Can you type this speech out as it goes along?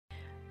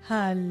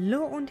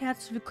Hallo und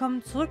herzlich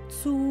willkommen zurück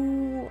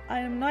zu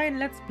einem neuen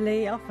Let's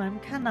Play auf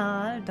meinem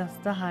Kanal, das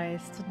da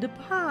heißt The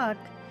Park.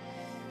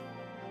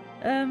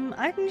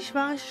 Eigentlich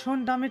war ich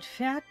schon damit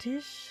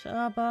fertig,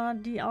 aber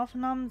die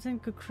Aufnahmen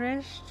sind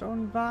gecrashed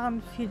und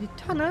waren für die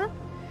Tonne.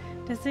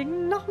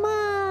 Deswegen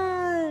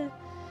nochmal!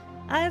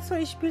 Also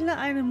ich spiele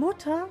eine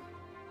Mutter,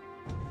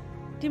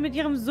 die mit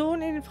ihrem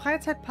Sohn in den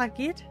Freizeitpark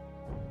geht,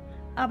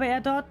 aber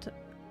er dort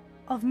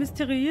auf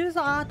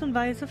mysteriöse Art und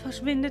Weise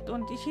verschwindet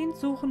und ich ihn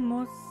suchen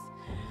muss.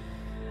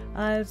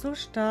 Also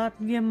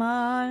starten wir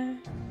mal.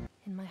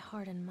 In my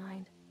heart and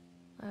mind,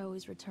 I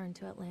always return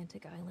to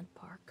Atlantic Island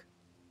Park.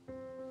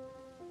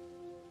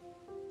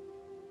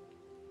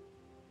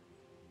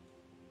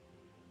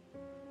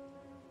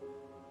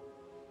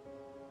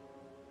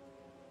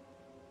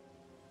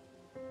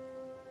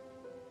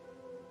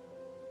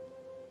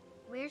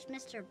 Where's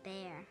Mr.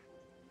 Bear?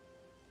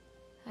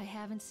 I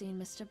haven't seen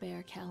Mr.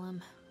 Bear,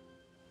 Callum.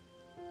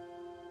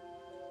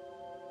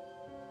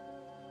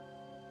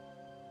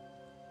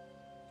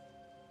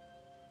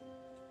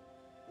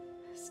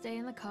 Stay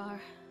in the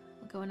car.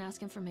 We'll go and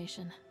ask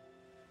information.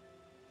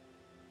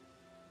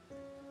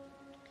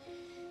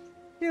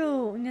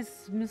 Jo, und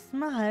jetzt müssen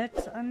wir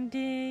halt an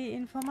die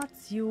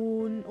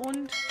Information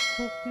und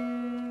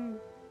gucken,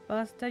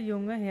 was der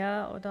junge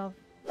Herr oder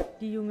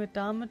die junge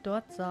Dame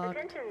dort sagt.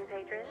 Attention,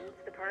 patrons.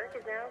 The park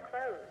is now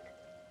closed.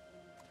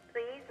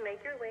 Please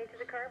make your way to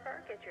the car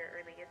park at your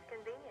earliest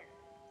convenience.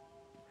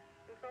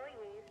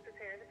 Employees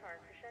prepare the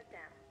park for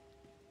shutdown.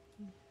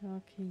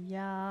 Okay,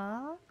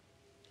 ja.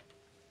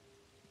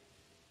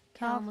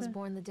 Callum was Tafel.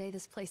 born the day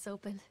this place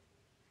opened.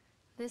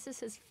 This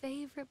is his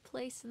favorite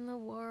place in the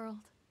world.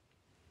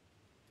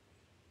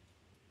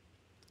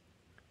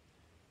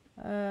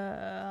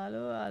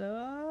 Hallo.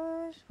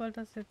 Ich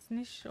wollte das jetzt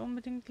nicht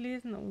unbedingt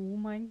lesen. Oh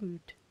mein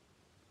Gott.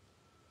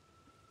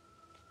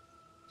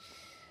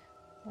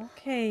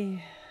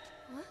 Okay.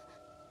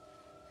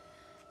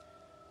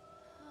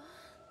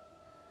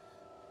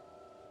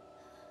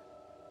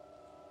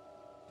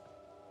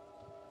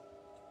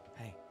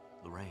 Hey,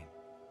 Lorraine.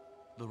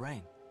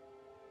 Lorraine.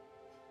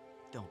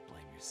 Don't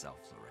blame yourself,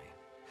 Lorraine.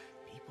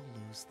 People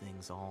lose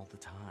things all the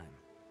time.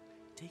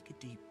 Take a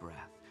deep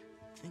breath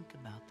and think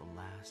about the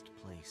last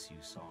place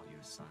you saw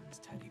your son's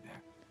teddy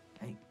bear.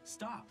 Hey,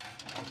 stop!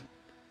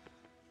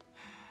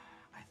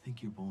 I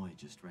think your boy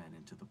just ran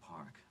into the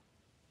park.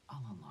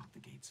 I'll unlock the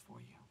gates for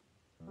you.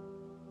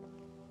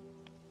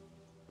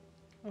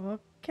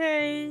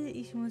 Okay,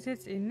 ich muss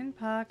jetzt in den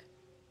Park.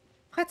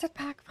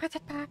 Freizeitpark.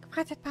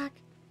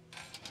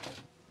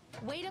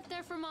 Wait up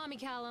there for Mommy,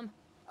 Callum.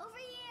 Over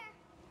here!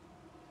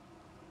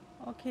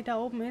 Okay, da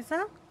oben ist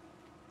er.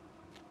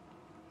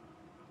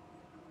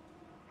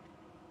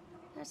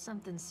 There's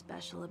something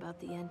special about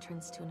the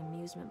entrance to an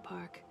amusement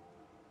park.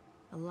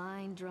 A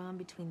line drawn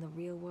between the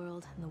real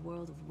world and the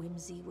world of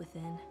whimsy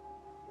within.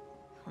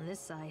 On this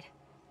side,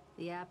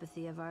 the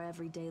apathy of our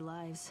everyday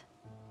lives.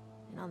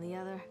 And on the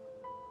other,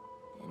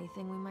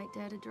 anything we might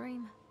dare to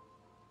dream.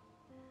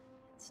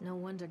 It's no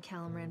wonder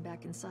Callum ran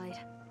back inside.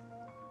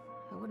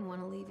 I wouldn't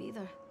want to leave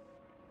either.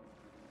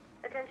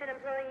 Attention,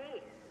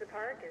 employees. The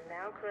park is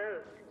now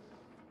closed.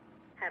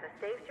 Have a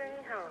safe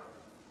journey home.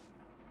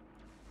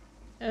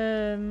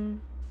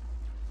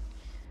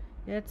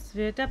 Jetzt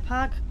wird der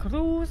Park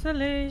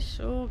gruselig.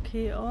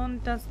 Okay,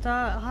 und das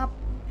da hab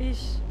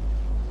ich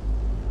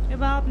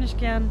überhaupt nicht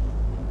gern.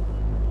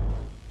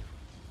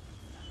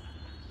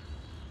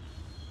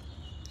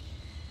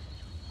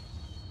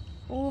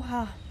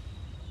 Oha.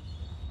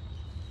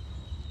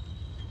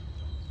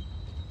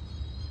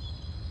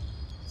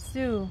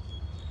 So.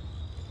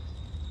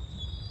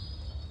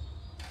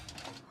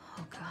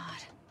 Oh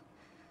God.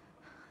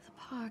 The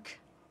park.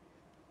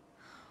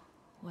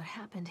 What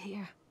happened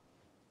here?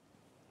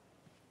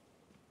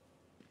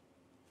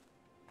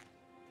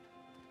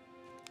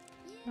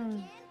 You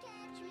can't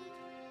catch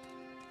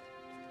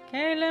me.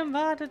 Caleb,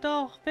 warte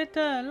doch,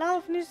 bitte.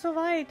 Lauf nicht so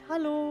weit.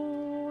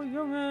 Hallo,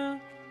 Junge.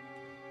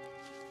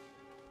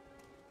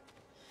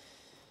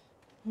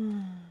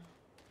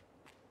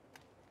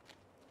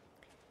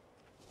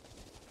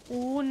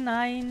 Oh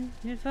nein.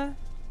 Hilfe.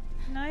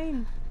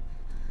 Nein.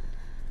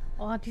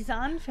 Oh, diese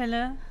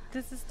Anfälle.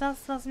 Das ist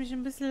das, was mich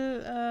ein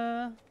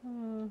bisschen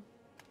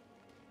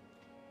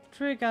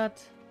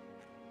triggert.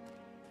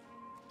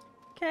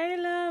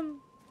 Caleb.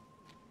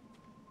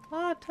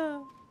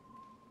 Warte.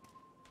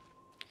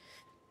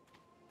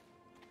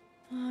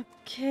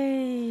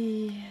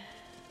 Okay.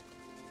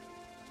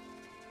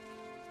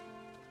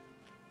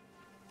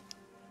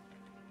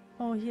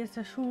 Oh, hier ist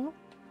der Schuh.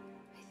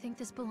 I think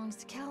this belongs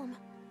to Callum.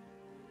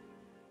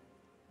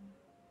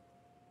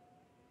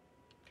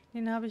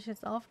 Den habe ich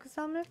jetzt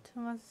aufgesammelt.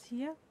 Und was ist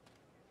hier?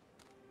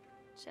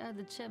 Chad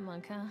the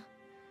Chipmunk, huh?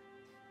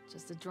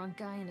 Just a drunk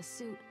guy in a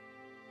suit.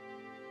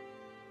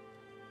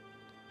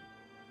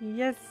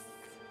 Yes.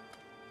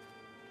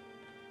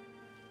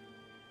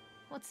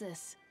 What's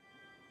this?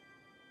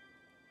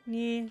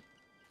 Nee,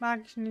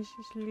 mag ich nicht.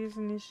 Ich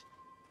lese nicht.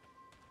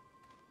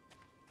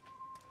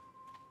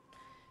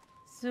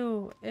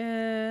 So,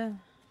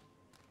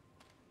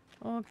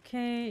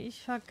 Okay,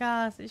 ich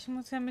vergaß. Ich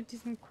muss ja mit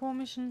diesen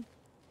komischen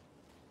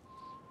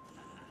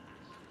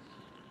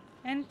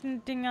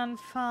Entendingern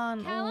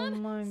fahren. Oh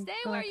mein Stay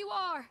Gott. where you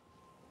are.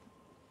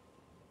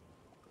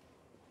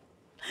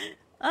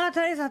 Ah,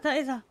 da ist er, da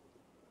ist er.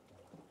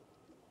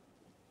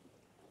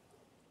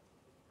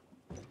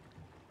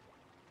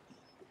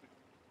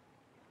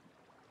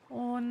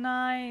 Oh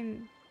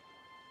nein.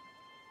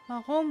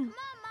 Warum? Come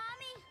on,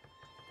 Mommy.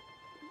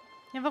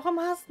 Ja, warum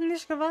hast du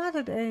nicht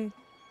gewartet, ey?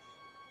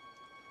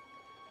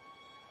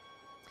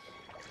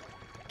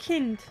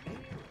 Kind.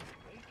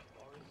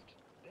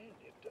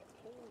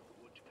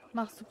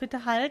 Machst du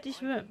bitte Halt?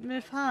 Ich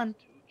will fahren.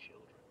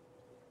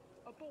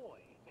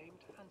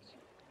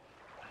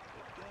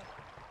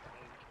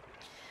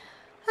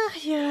 Ach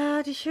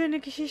ja, die schöne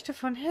Geschichte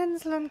von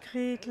Hänsel und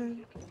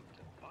Gretel.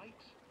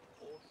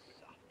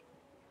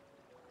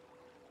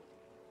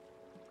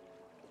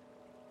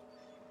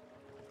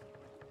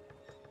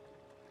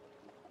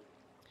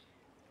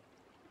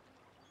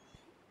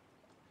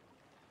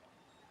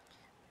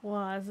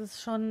 Boah, es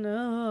ist schon,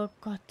 oh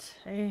Gott,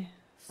 ey,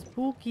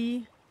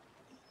 spooky.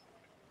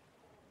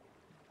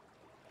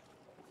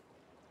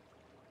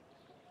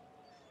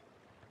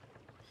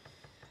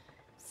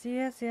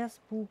 Sehr, sehr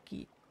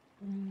spooky.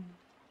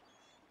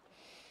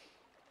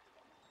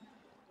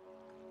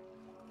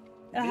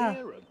 Aha.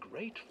 Near a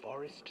great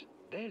forest,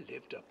 there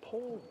lived a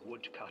poor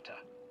woodcutter,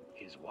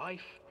 his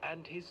wife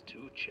and his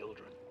 2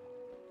 children.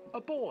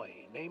 A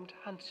boy named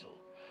Hansel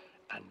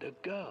and a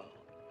girl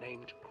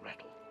named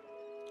Gretel.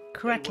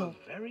 They were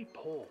very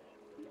poor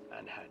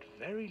and had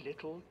very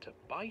little to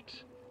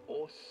bite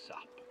or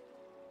sup.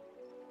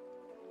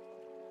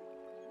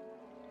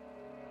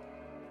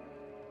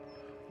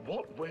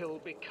 What will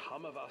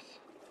become of us?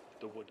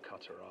 The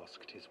woodcutter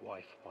asked his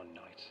wife one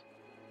night.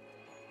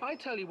 I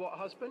tell you what,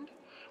 husband,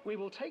 we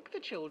will take the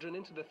children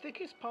into the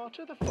thickest part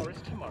of the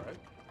forest tomorrow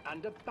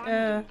and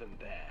abandon them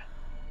there.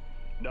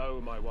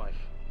 No, my wife,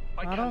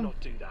 I cannot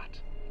do that,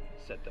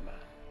 said the man.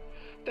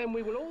 Then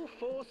we will all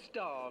 4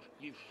 starve,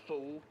 you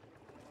fool.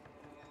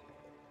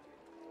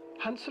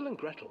 Hansel and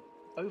Gretel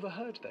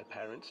overheard their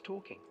parents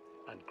talking,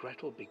 and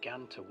Gretel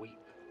began to weep.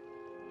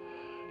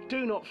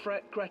 Do not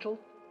fret, Gretel,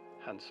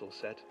 Hansel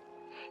said.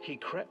 He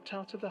crept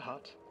out of the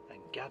hut and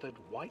gathered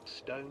white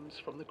stones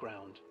from the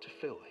ground to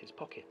fill his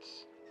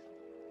pockets.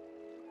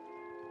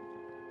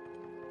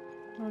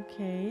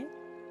 Okay.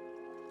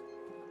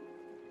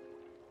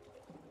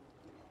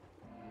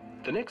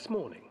 The next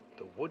morning,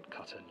 the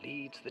woodcutter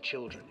leads the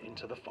children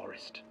into the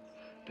forest.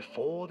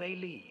 Before they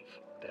leave,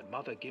 their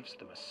mother gives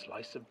them a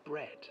slice of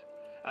bread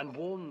and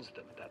warns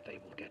them that they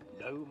will get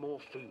no more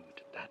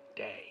food that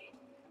day.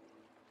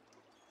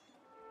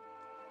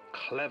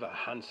 Clever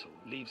Hansel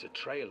leaves a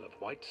trail of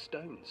white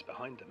stones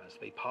behind them as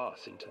they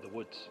pass into the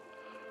woods.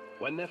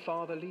 When their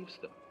father leaves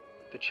them,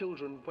 the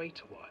children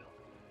wait a while,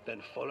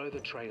 then follow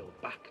the trail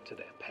back to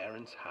their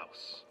parents'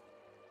 house.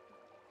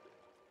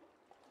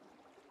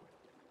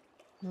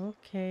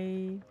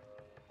 Okay.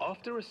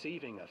 After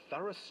receiving a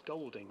thorough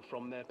scolding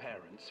from their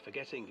parents for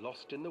getting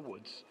lost in the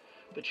woods,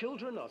 the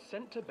children are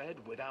sent to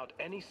bed without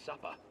any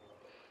supper.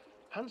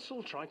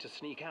 Hansel tried to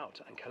sneak out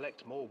and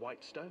collect more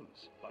white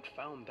stones, but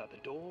found that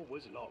the door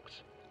was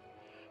locked.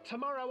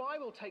 Tomorrow I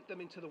will take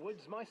them into the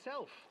woods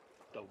myself,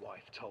 the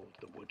wife told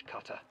the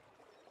woodcutter.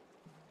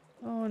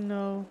 Oh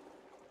no.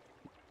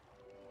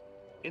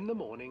 In the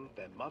morning,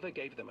 their mother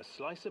gave them a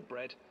slice of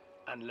bread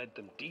and led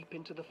them deep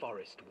into the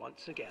forest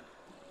once again.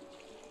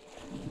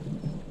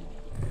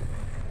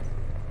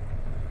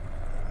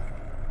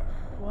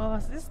 Wow,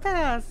 was ist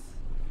das?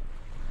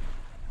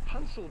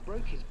 Hansel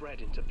broke his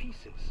bread into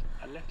pieces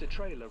and left a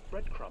trail of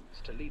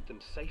breadcrumbs to lead them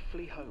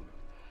safely home.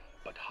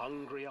 But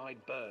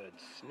hungry-eyed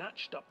birds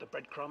snatched up the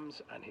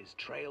breadcrumbs and his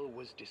trail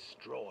was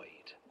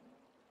destroyed.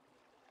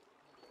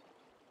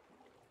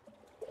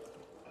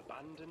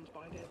 Abandoned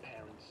by their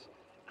parents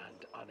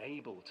and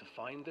unable to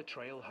find the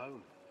trail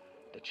home,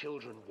 the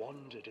children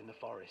wandered in the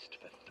forest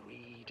for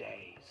 3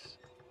 days.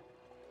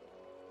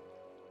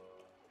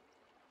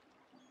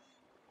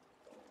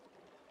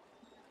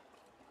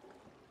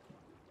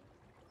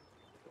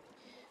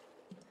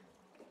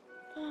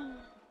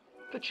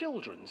 The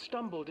children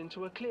stumbled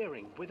into a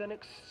clearing with an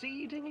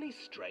exceedingly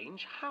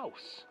strange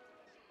house.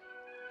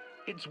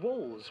 Its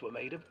walls were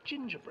made of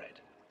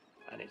gingerbread,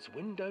 and its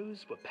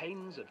windows were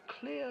panes of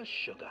clear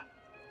sugar.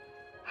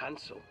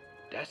 Hansel,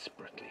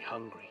 desperately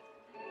hungry,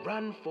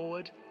 ran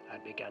forward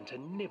and began to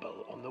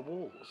nibble on the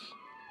walls.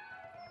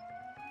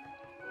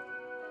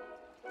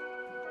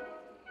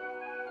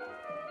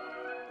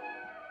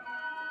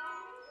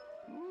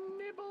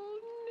 Nibble,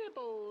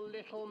 nibble,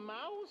 little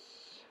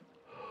mouse.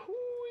 Who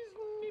is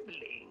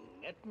nibbling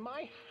at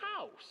my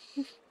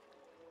house?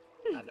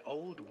 An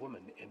old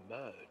woman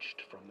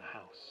emerged from the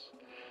house,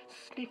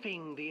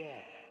 sniffing the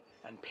air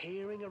and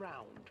peering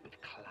around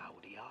with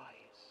cloudy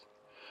eyes.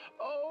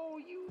 Oh,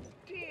 you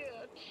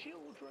dear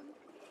children,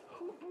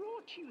 who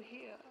brought you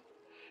here?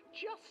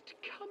 Just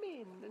come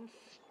in and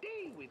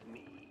stay with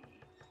me.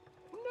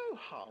 No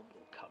harm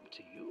will come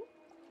to you.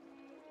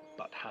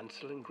 But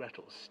Hansel and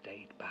Gretel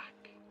stayed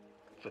back,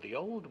 for the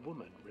old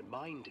woman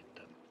reminded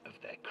them of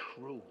their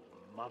cruel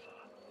mother.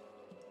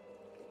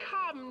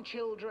 Come,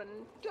 children,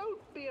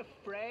 don't be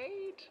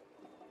afraid.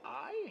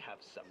 I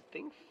have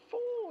something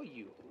for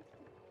you.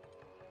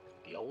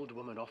 The old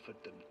woman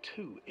offered them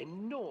 2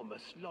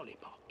 enormous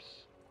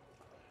lollipops.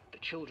 The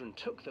children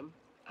took them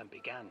and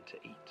began to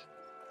eat.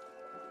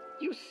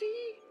 You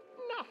see,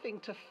 nothing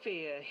to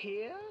fear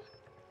here.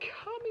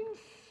 Come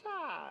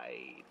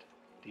inside,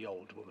 the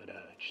old woman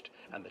urged,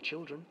 and the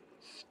children,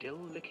 still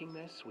licking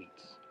their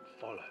sweets,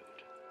 followed.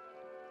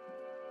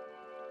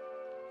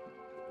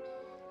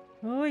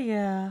 Oh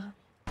yeah.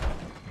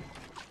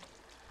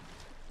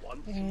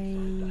 Once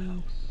inside the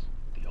house,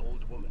 the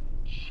old woman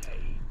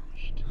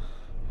changed.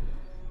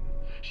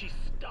 She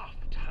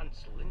stuffed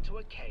Hansel into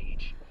a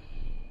cage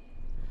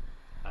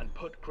and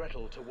put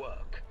Gretel to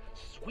work,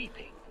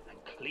 sweeping and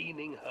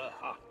cleaning her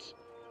hut.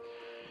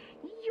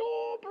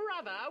 Your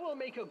brother will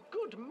make a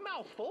good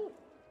mouthful,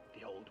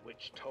 the old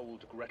witch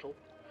told Gretel.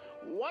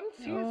 Once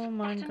he is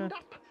fattened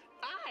up,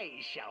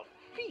 I shall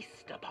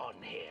feast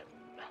upon him.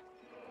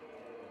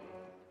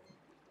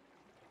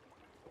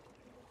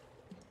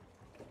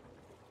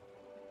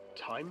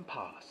 Time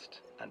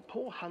passed, and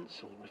poor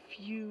Hansel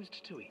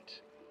refused to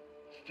eat,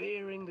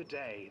 fearing the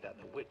day that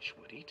the witch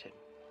would eat him.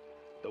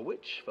 The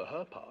witch, for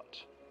her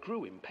part,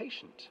 grew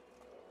impatient.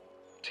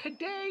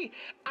 Today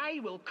I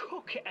will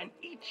cook and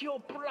eat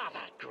your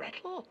brother,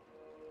 Gretel.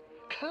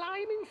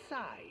 Climb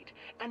inside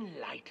and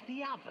light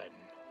the oven.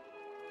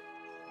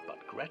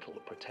 But Gretel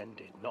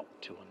pretended not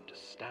to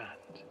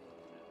understand.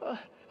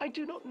 I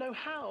do not know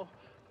how.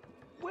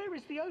 Where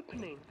is the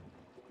opening?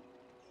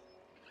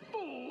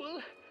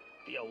 Fool,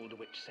 the old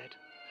witch said.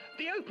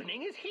 The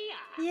opening is here.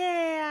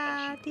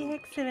 Yeah, die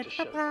Hexe wird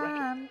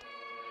verbrannt.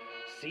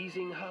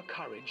 Seizing her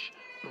courage,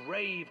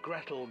 brave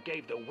Gretel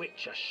gave the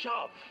witch a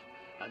shove,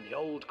 and the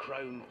old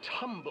crone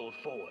tumbled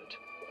forward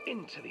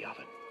into the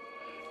oven.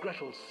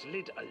 Gretel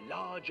slid a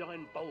large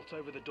iron bolt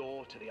over the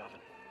door to the oven.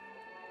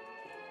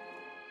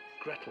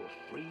 Gretel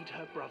freed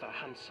her brother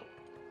Hansel,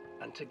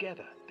 and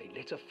together they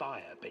lit a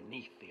fire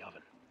beneath the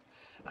oven.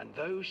 And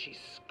though she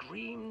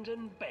screamed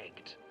and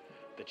begged,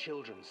 the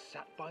children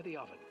sat by the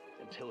oven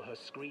until her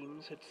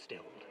screams had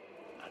stilled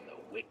and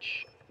the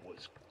witch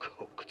was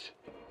cooked.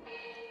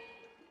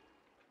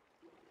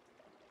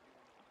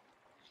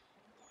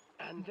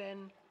 And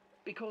then,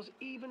 because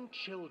even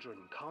children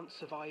can't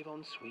survive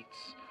on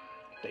sweets,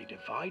 they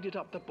divided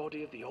up the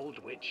body of the old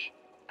witch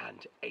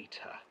and ate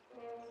her.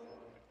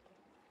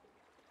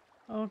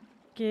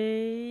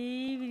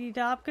 Okay, wie die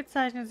da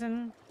abgezeichnet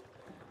sind.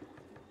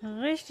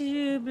 Richtig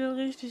übel,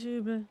 richtig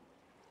übel.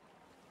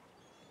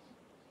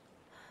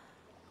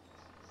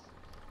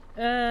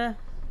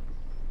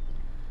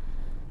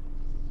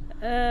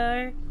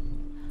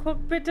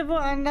 Guck bitte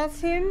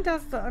woanders hin,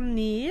 dass du...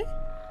 Nee.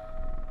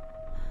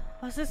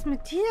 Was ist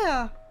mit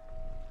dir?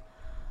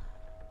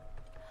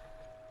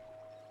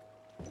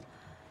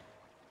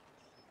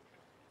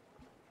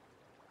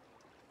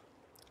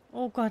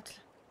 Oh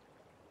Gott.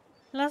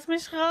 Lass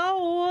mich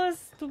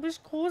raus. Du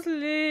bist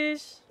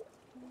gruselig.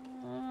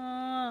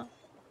 Ah.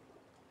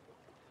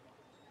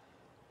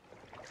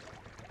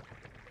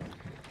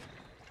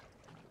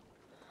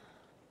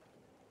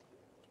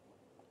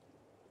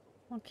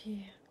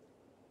 Okay.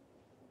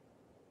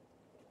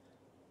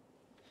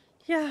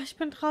 Ja, ich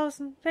bin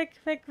draußen. Weg,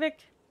 weg,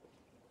 weg.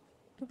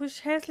 Du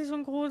bist hässlich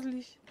und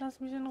gruselig. Lass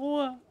mich in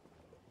Ruhe.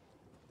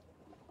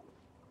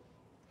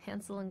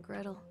 Hansel and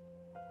Gretel.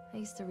 I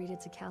used to read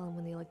it to Callum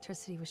when the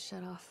electricity was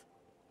shut off.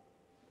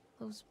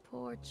 Those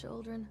poor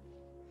children.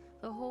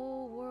 The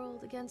whole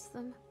world against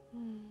them.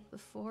 The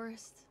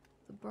forest,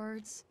 the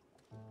birds,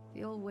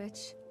 the old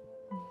witch,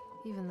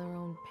 even their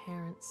own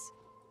parents.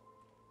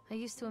 I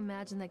used to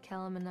imagine that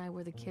Callum and I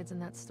were the kids in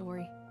that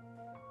story.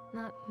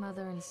 Not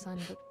mother and son,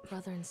 but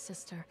brother and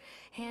sister,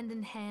 hand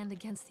in hand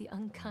against the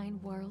unkind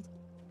world.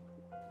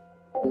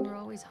 We were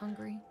always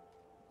hungry,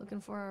 looking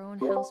for our own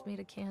house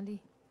made of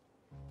candy,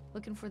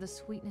 looking for the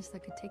sweetness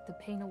that could take the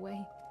pain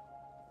away.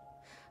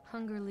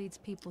 Hunger leads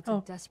people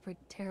to desperate,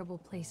 terrible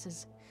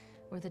places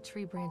where the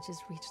tree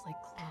branches reach like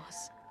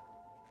claws.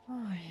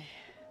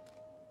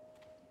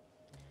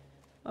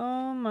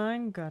 Oh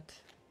mein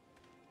Gott.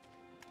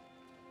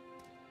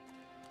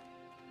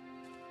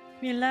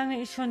 Wie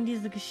lange ich schon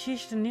diese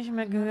Geschichte nicht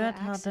mehr gehört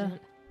hatte.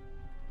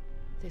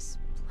 This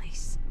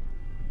place.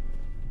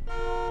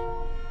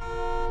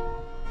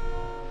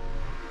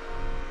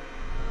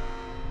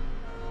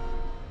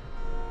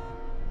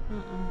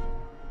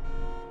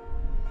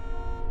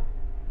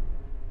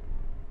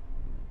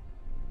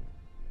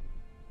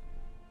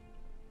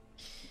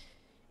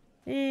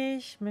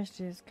 Ich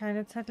möchte jetzt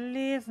keine Zettel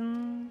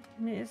lesen.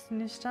 Mir ist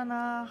nicht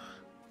danach.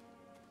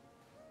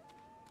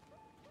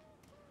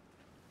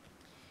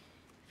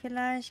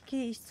 Vielleicht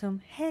gehe ich zum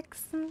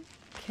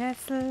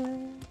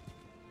Hexenkessel.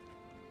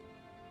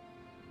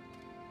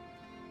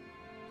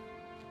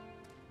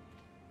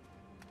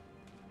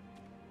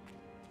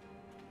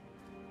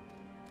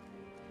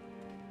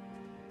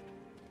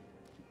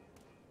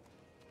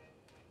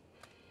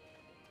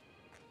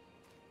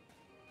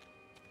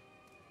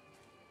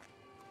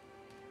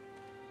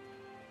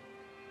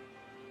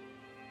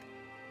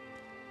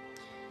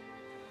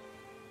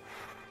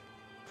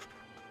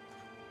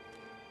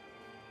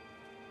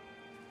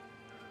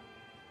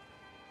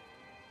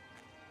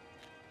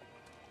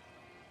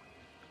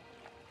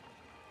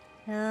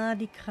 Ja,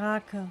 die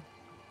Krake.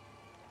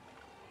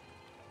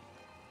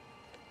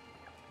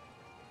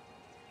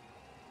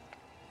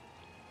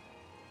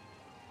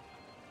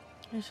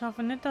 Ich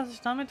hoffe nicht, dass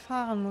ich damit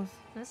fahren muss.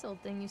 This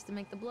old thing used to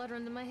make the blood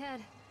run to my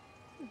head.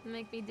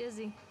 Make me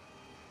dizzy.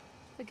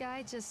 The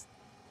guy just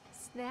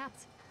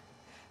snapped.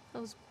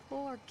 Those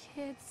poor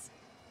kids.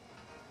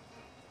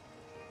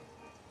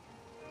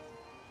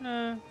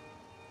 Nö.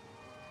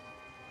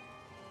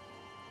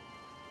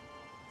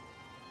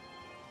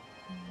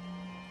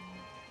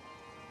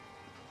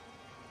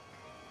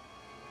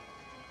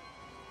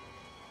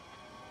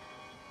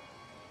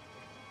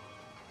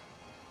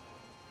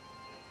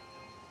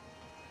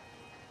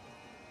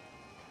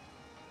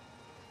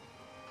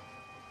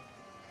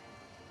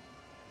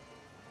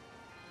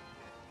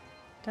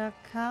 Da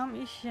kam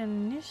ich hier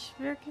nicht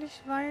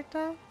wirklich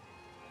weiter.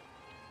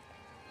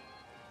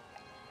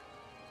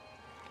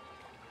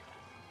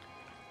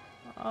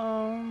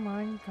 Oh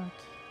mein Gott.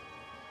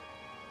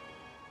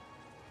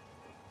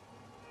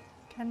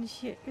 Kann ich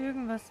hier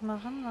irgendwas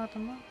machen? Warte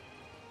mal.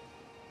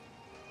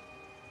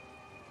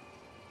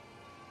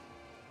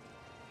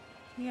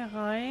 Hier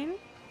rein.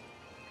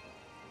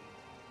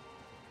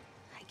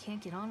 I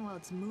can't get on while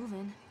it's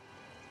moving.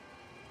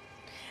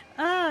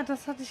 Ah,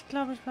 das hatte ich,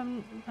 glaube ich,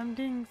 beim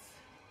Dings.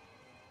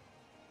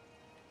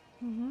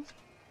 Mhm.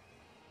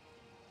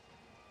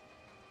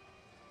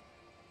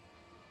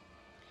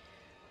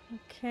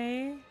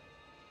 Okay.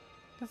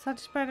 Das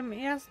hatte ich bei dem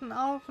ersten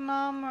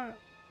Aufnahmeversuch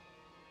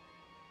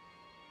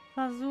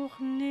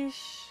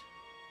nicht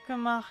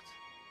gemacht.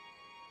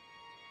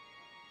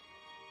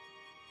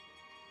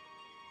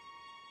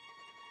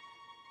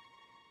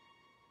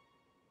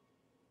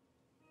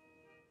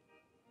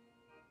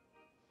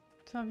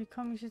 So, wie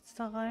komme ich jetzt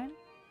da rein?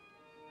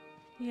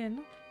 Hier,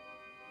 ne?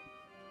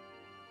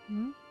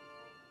 Hm?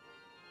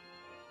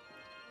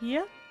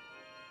 Hier?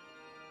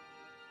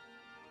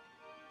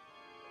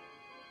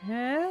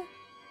 Hä?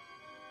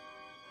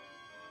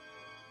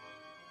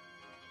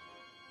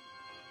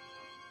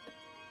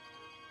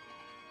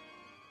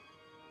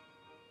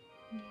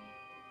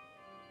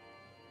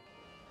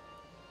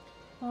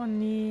 Oh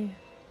nee.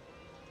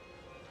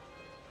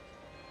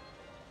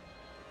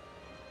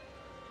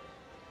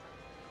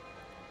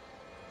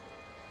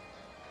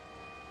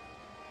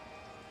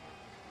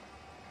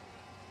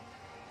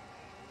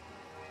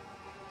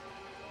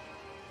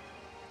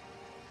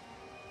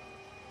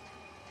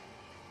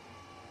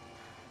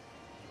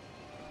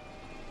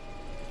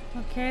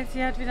 Okay,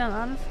 sie hat wieder einen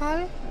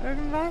Anfall.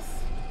 Irgendwas.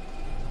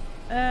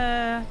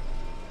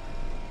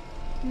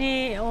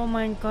 Nee, oh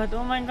mein Gott,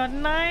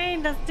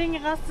 nein, das Ding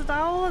rastet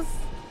aus.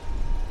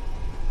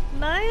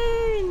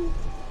 Nein.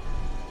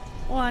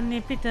 Oh, nee,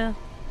 bitte.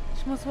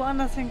 Ich muss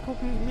woanders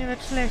hingucken, mir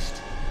wird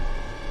schlecht.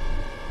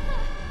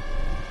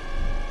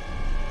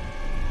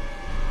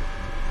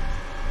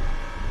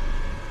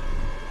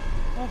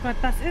 Oh Gott,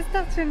 was ist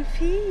das für ein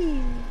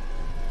Vieh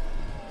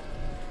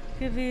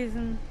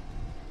gewesen?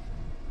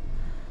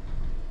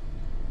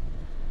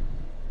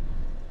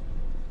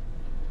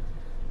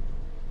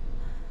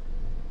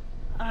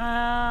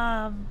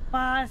 Ah,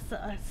 was?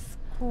 Das ist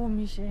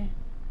komisch, ey.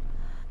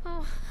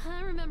 Oh,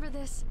 I remember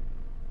this.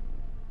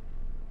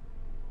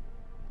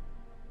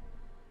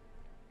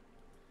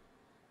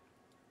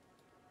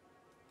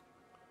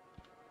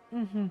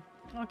 Mhm,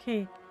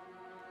 okay.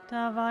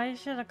 Da war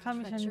ich ja, da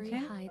kam ich ja nicht Treachery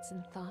hin. hides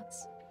in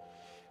thoughts.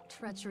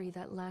 Treachery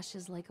that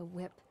lashes like a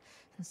whip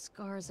and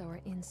scars our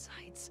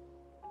insides.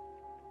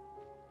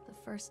 The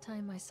first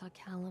time I saw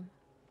Callum,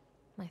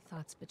 my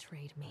thoughts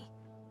betrayed me.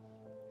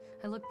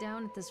 I looked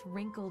down at this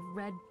wrinkled,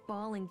 red,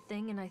 bawling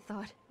thing and I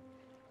thought,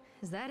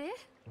 is that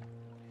it?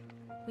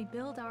 We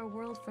build our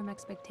world from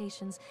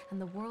expectations,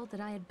 and the world that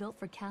I had built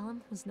for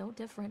Callum was no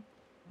different.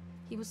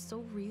 He was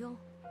so real,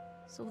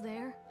 so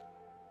there,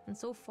 and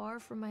so far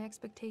from my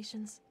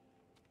expectations.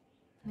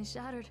 And they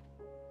shattered,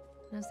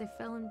 and as they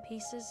fell in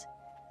pieces,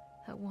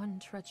 that one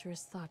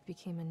treacherous thought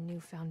became a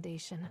new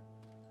foundation.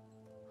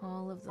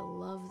 All of the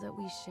love that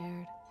we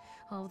shared,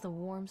 all of the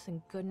warmth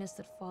and goodness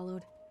that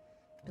followed,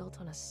 built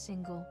on a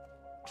single,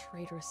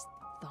 traitorous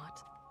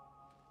thought.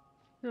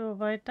 So,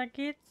 weiter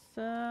geht's.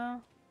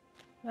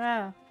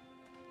 Ja.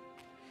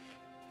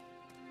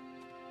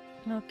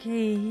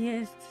 Okay,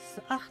 hier ist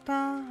das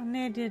Achter.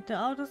 Ne,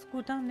 der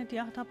Autoscooter, nicht die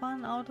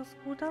Achterbahn,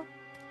 Autoscooter.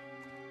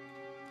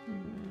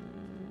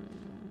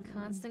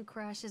 Constant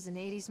crashes and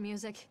 80s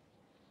music.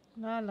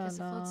 La la Guess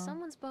it la. floats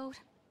someone's boat.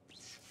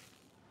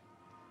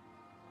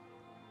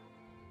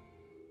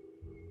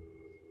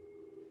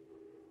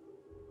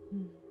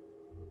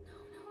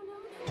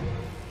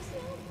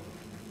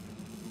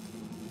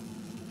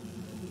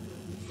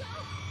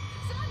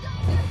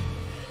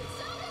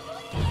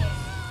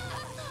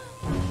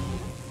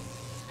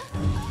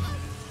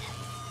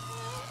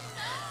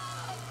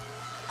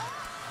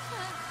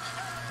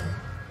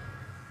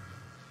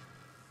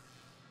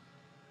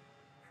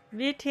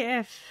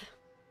 WTF.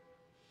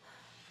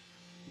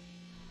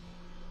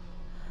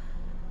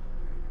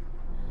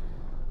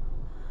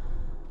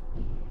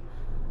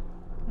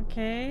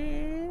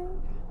 Okay.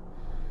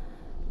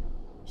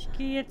 Ich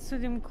gehe jetzt zu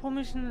dem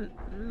komischen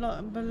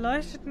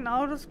beleuchteten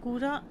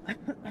Autoscooter.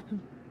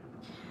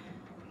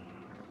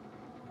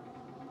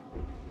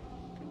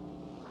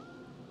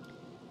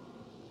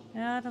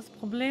 Ja, das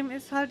Problem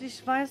ist halt,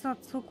 ich weiß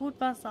noch zu gut,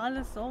 was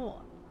alles so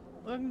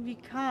irgendwie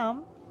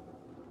kam.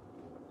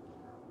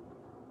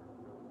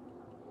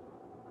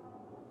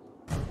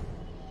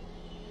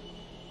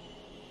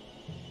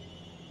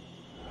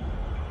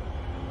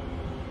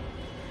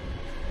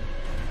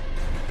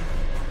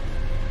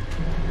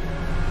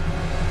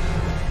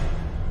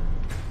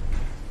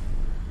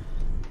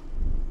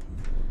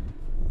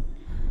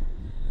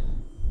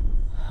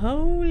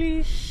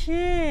 Holy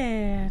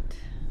shit.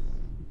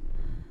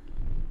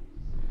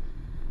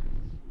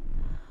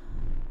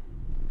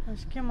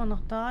 Ich gehe mal noch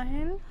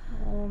dahin.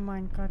 Oh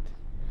mein Gott.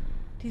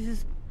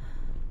 Dieses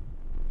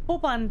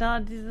Puppern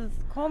da, dieses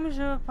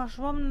komische,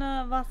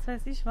 verschwommene, was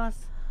weiß ich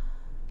was.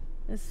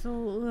 Ist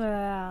so,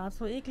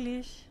 so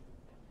eklig.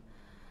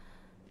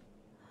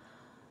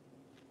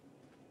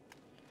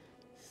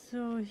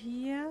 So,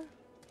 hier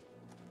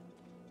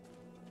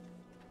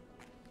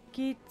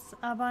geht's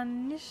aber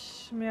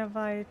nicht mehr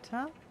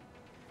weiter.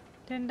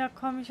 Denn da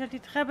komme ich ja die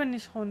Treppe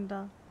nicht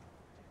runter.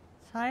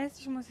 Das heißt,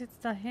 ich muss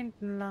jetzt da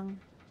hinten lang.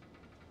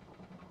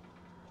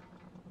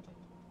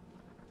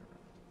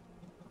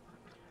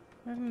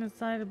 Irgendeine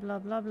Seite, bla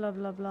bla bla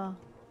bla bla.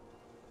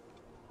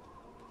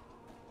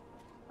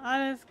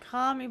 Alles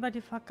Kram über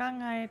die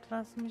Vergangenheit,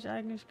 was mich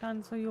eigentlich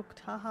ganz so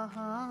juckt.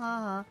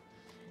 Hahaha.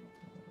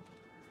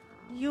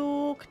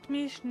 Juckt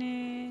mich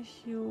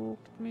nicht,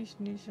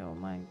 oh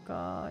mein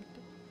Gott.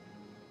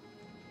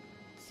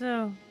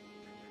 So.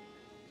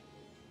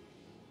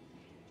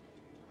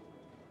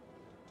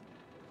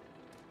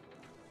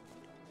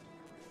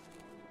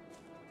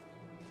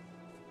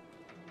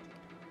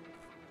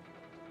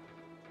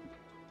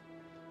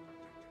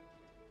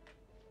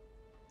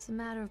 It's a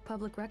matter of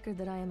public record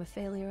that I am a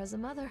failure as a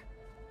mother.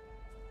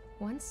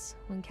 Once,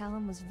 when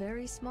Callum was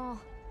very small,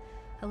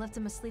 I left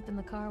him asleep in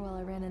the car while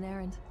I ran an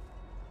errand.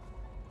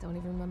 Don't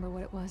even remember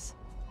what it was.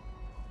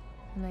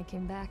 When I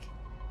came back,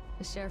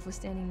 the sheriff was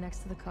standing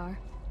next to the car,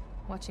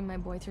 watching my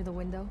boy through the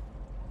window.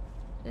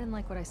 I didn't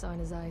like what I saw in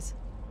his eyes.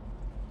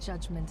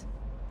 Judgment.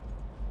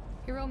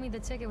 He wrote me the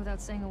ticket without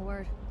saying a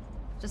word.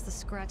 Just the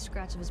scratch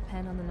of his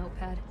pen on the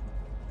notepad.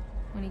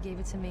 When he gave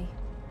it to me,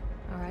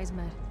 our eyes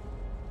met.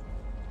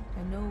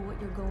 I know what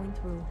you're going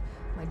through.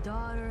 My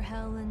daughter,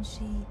 Helen,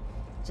 she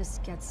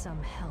just gets some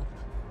help.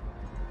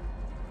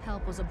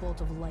 Help was a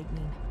bolt of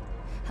lightning.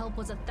 Help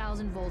was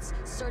 1,000 volts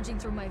surging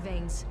through my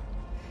veins.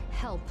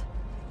 Help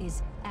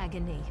is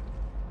agony.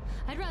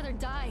 I'd rather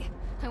die.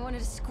 I wanted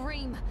to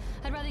scream.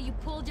 I'd rather you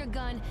pulled your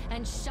gun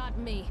and shot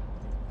me.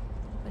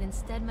 But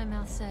instead my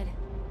mouth said,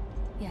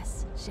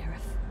 yes,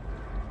 Sheriff.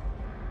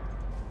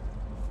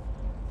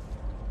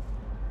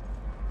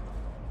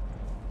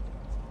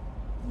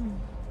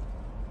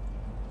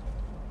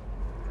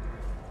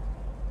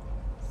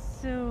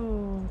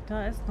 So,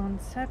 da ist noch ein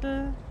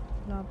Zettel.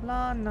 Bla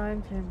bla,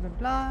 nein, bla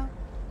bla.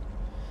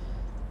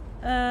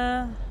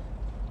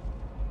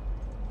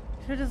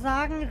 Ich würde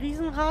sagen,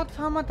 Riesenrad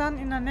fahren wir dann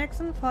in der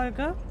nächsten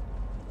Folge.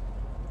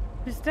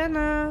 Bis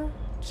dann.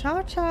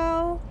 Ciao,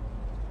 ciao.